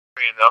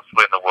Army and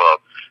elsewhere in the world.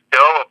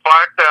 There are over 5,000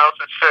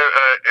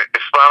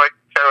 Islamic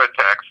terror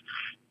attacks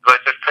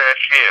like this past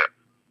year,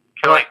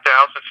 killing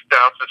thousands and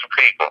thousands of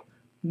people.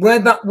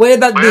 What about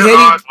beheading?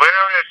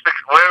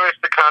 Where is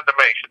the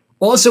condemnation?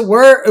 Also,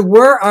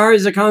 where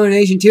is the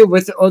condemnation too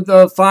with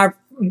the five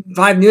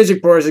news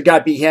reporters that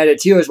got beheaded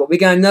too as well? We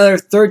got another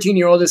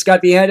 13-year-old that's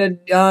got beheaded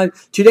 2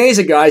 days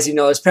ago, as you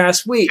know, this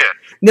past week. Yeah.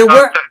 Now,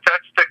 that's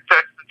the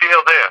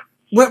deal there.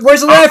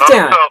 Where's the left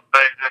at?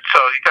 So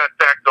you got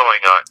that going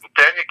on.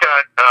 Then you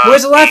got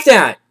where's the left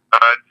at?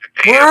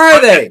 Where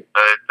are they?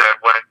 That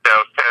was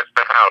passed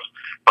the House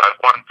by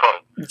 1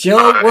 vote.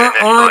 Joe,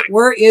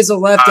 where is the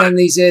left on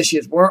these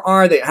issues? Where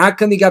are they? How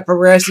come you got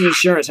Progressive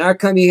Insurance? How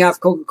come you have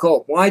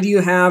Coca-Cola? Why do you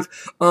have,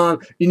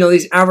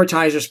 these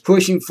advertisers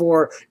pushing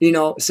for,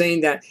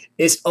 saying that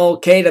it's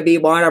okay to be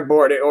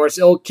waterboarded, or it's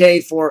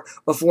okay for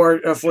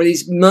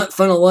these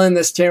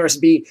fundamentalist terrorists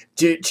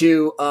to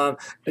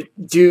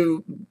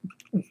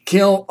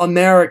kill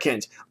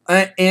Americans?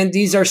 And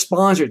these are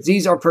sponsors.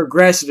 These are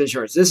Progressive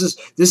Insurance. This is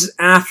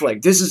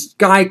Affleck. This is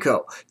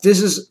Geico.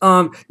 This is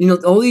all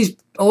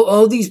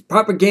these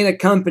propaganda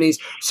companies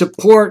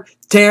support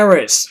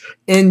terrorists,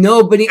 and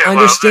nobody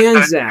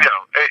understands that.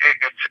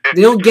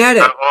 They don't get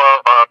it. But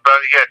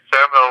yet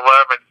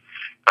 7-Eleven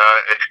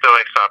is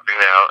doing something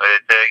now.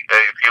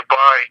 If you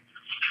buy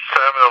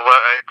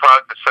 7-Eleven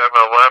product at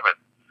 7-Eleven,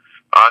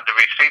 on the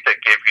receipt they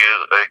give you,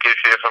 it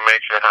gives you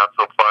information on how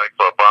to apply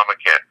for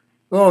Obamacare.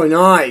 Oh,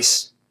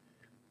 nice.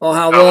 Oh,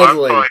 how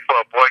lovely. I'm calling for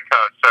a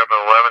boycott of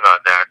 7-Eleven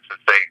on that,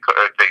 since they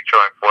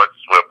join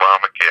forces with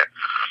Obamacare.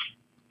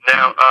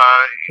 Now,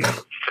 I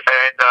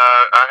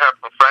have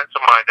some friends of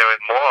mine, they're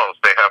in malls.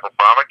 They have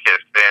Obamacare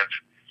stands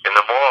in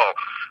the mall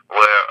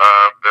where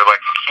they're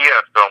like a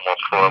kiosk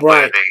almost,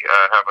 where they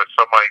have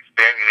somebody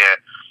standing there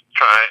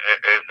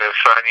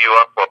signing you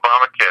up for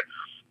Obamacare.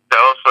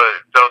 Those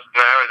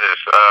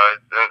narratives,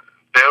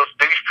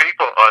 these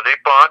people, are they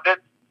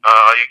bonded?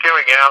 Are you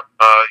giving out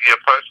your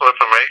personal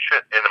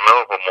information in the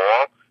middle of a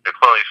mall,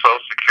 including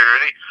Social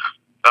Security?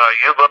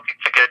 You're looking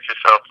to get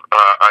yourself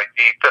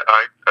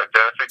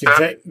identity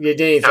theft.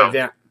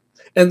 Yeah.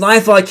 And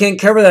LIFO, I can't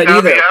cover that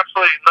either. It'd be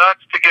absolutely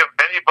nuts to give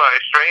anybody,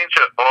 a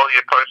stranger, all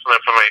your personal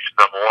information,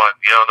 number one.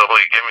 You don't know who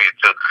you're giving it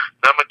to.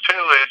 Number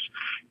two is,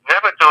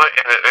 never do it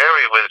in an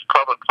area where it's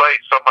public place.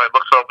 Somebody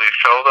looks over your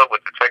shoulder.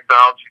 With the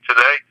technology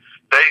today,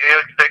 they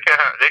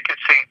can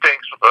see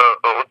things.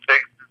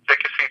 They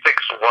can see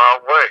things a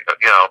wild way.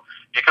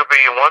 You could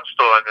be in one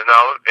store and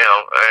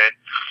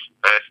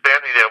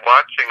standing there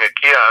watching a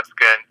kiosk,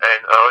 and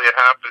all you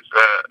have is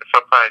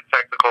some kind of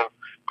technical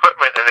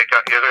equipment, and they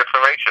got your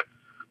information.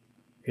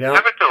 Yeah.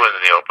 Never do it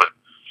in the open.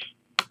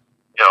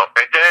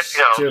 And then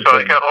so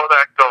you got all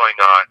that going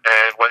on,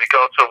 and when you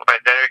go to,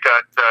 and then you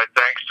got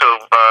thanks to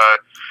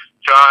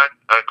John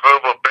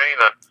Gruber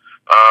Boehner,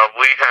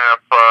 we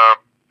have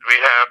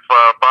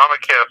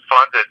Obamacare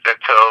funded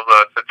until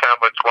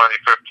September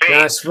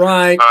 2015. That's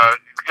right.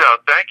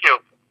 Thank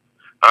you.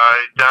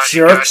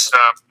 Jerks.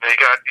 You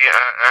got the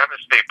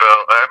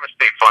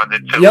amnesty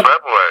funded till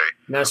February.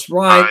 That's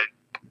right.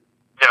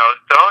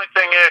 The only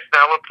thing is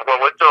now what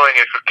we're doing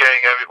is we're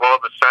getting all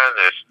the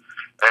senators,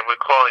 and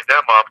we're calling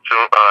them up to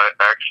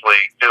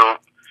actually do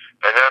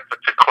an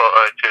effort to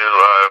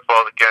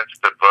vote against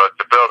the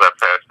bill that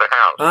passed the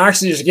House.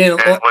 Actually, just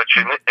getting. And what's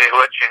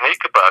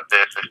unique about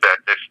this is that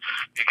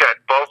you got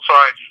both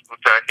sides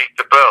that hate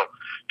the bill.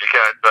 You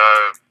got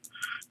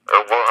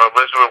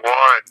Elizabeth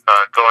Warren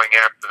going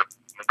after the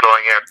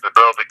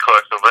bill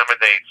because it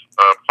eliminates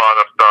part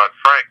of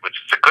Dodd-Frank, which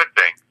is a good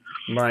thing.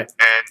 Right.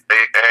 And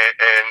you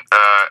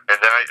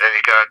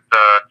got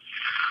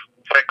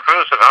Ted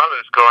Cruz and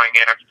others going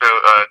after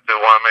to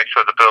want to make sure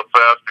the bill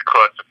fails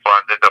because it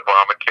funded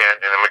Obamacare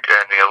and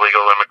the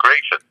illegal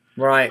immigration.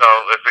 Right. So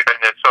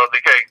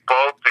they're getting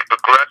both the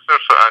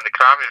progressives and the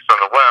communists on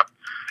the left,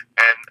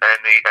 and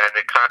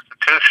the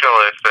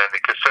constitutionalists and the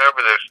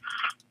conservatives,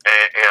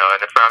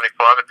 and the founding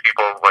father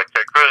people like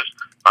Ted Cruz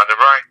on the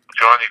right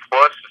joining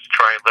forces to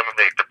try and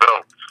eliminate the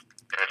bill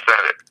in the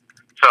Senate.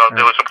 So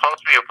there was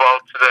supposed to be a vote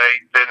today,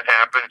 didn't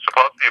happen.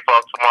 Supposed to be a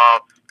vote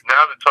tomorrow.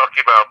 Now they're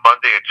talking about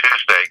Monday or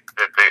Tuesday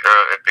at the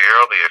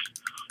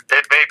earliest.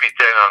 It may be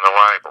dead on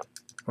arrival.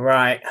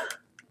 Right.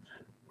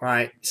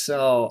 Right.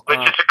 So.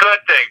 Which is a good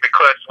thing,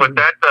 because what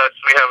that does,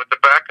 we have the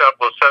backup.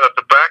 We'll set up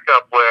the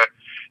backup where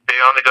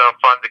they're only going to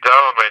fund the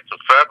government until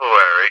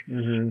February,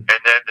 and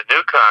then the new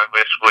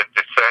Congress with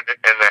the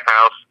Senate and the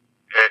House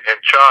in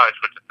charge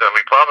with the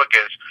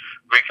Republicans,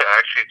 we can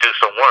actually do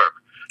some work.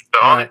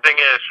 The only thing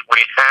is,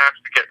 we have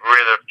to get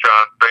rid of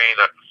John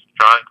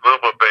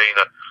Gruber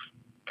Boehner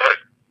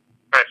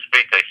as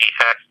Speaker. He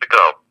has to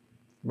go.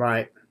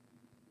 Right.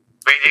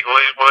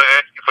 We're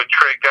asking for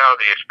Trey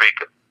Gowdy as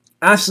Speaker.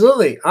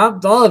 Absolutely. I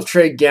love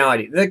Trey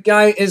Gowdy. That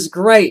guy is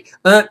great.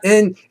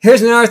 And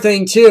here's another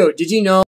thing, too. Did you know